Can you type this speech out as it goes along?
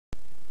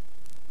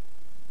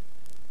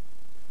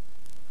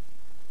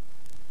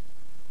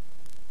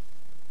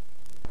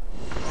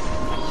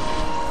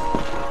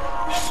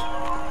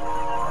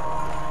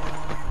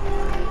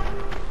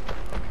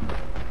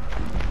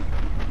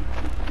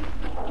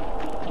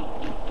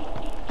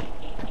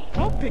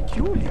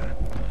peculiar.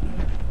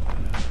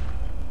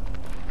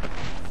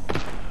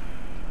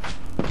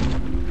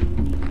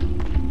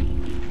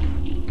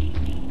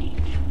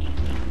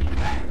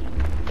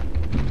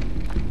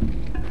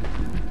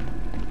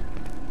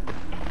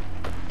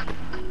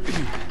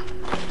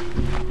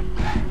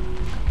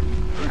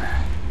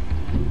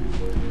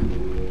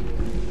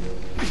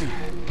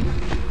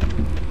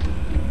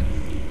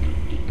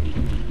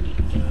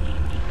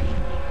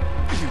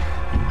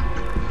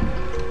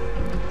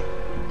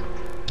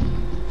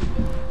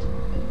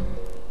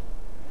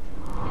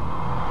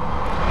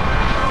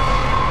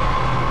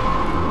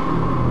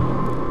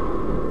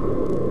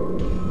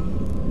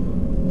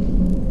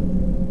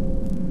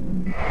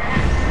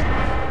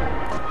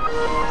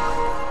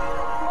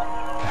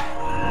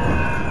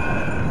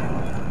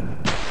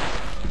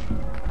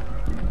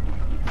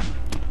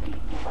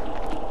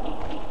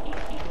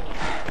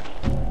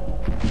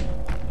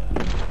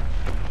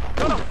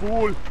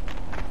 Fool!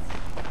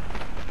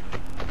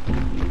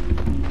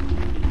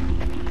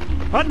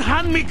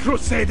 Unhand me,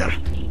 Crusader!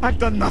 I've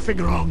done nothing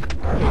wrong.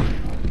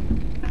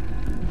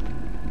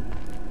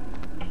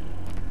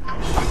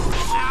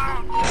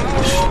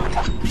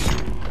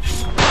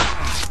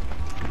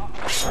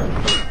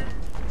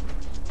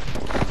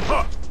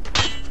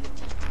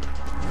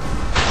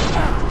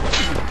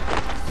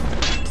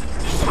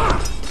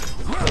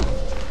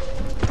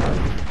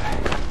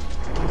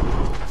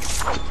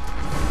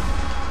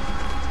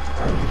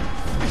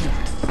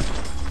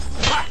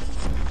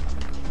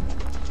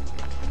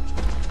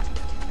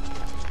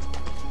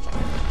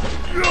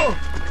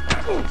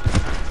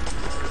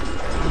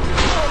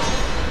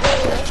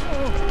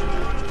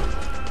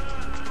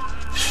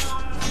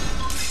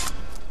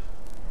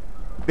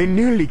 They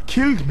nearly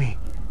killed me.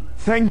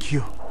 Thank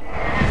you.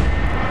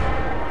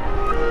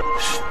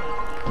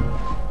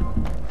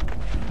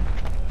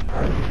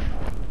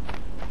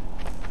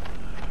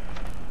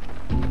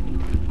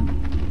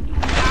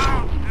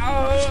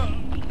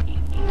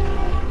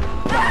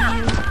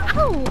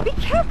 Oh, be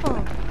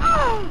careful.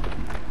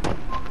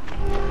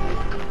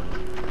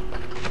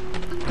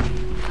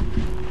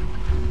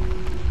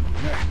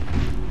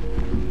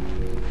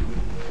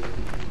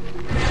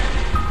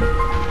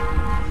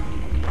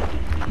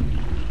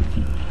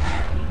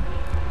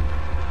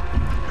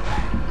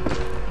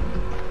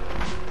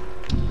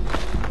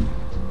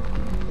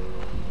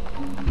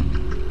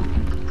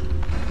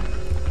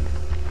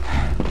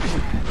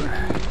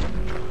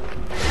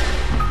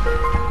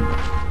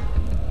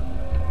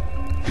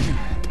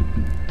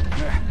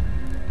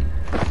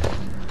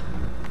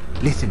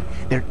 Listen,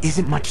 there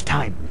isn't much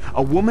time.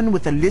 A woman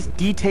with a list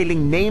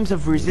detailing names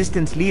of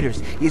resistance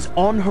leaders is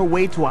on her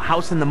way to a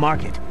house in the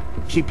market.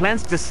 She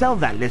plans to sell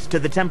that list to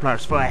the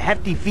Templars for a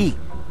hefty fee.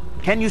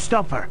 Can you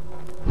stop her?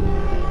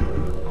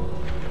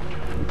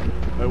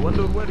 I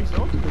wonder where he's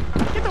off to.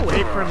 Get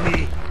away from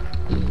me!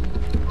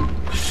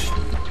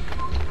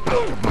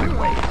 Out of my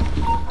way!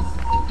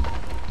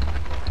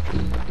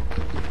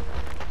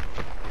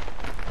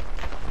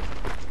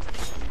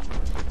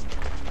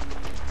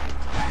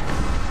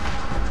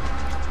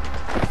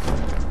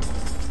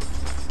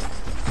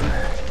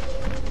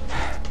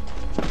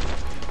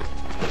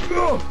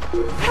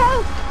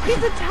 Help!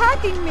 He's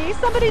attacking me!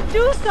 Somebody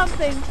do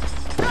something!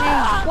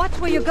 Hey, watch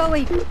where you're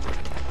going!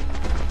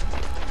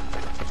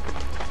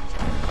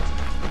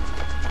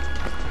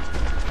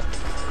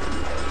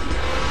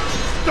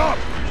 Stop!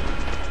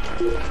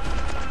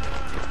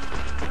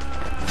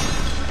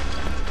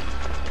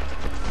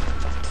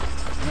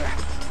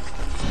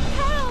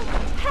 Help!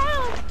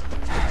 Help!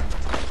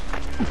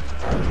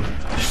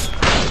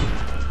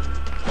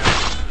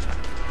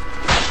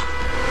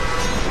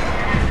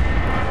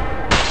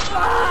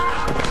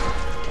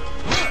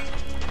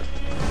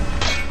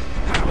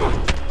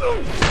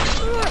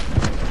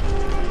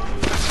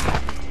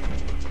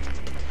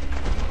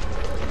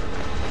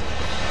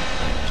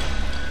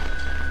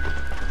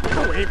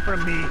 Away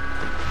from me!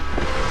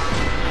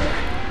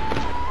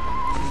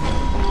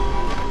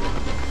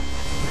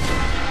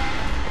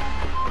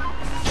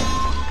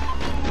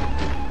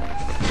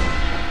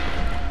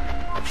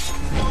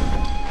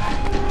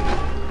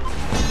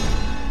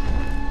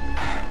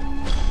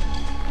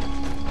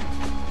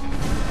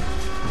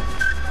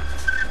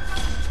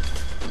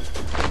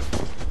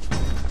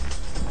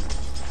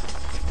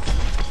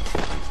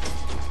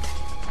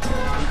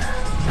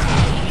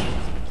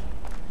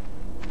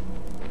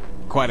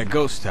 Quite a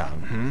ghost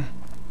town, hmm?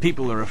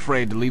 People are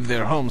afraid to leave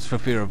their homes for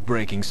fear of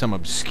breaking some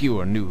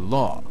obscure new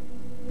law.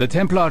 The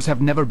Templars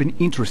have never been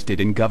interested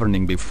in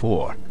governing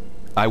before.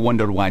 I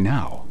wonder why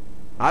now.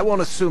 I won't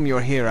assume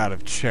you're here out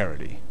of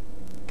charity.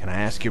 Can I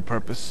ask your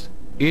purpose?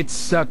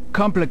 It's a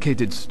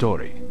complicated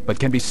story, but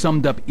can be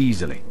summed up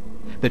easily.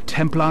 The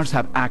Templars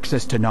have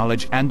access to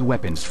knowledge and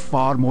weapons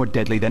far more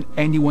deadly than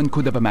anyone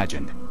could have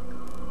imagined.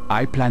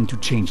 I plan to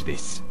change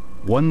this.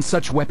 One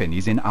such weapon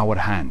is in our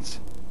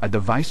hands. A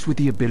device with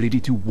the ability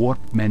to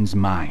warp men's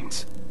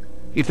minds.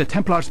 If the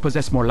Templars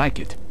possess more like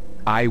it,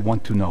 I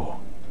want to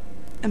know.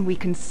 And we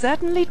can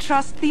certainly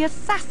trust the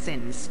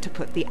assassins to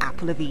put the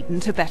Apple of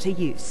Eden to better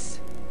use.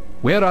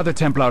 Where are the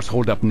Templars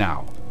holed up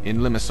now? In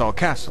Limassol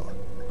Castle,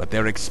 but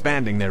they're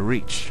expanding their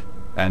reach.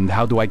 And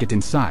how do I get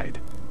inside?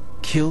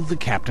 Kill the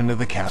captain of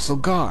the castle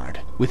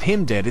guard. With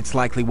him dead, it's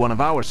likely one of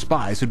our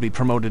spies who'd be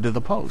promoted to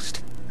the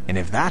post. And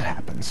if that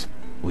happens,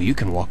 well, you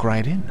can walk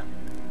right in.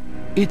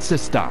 It's a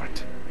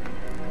start.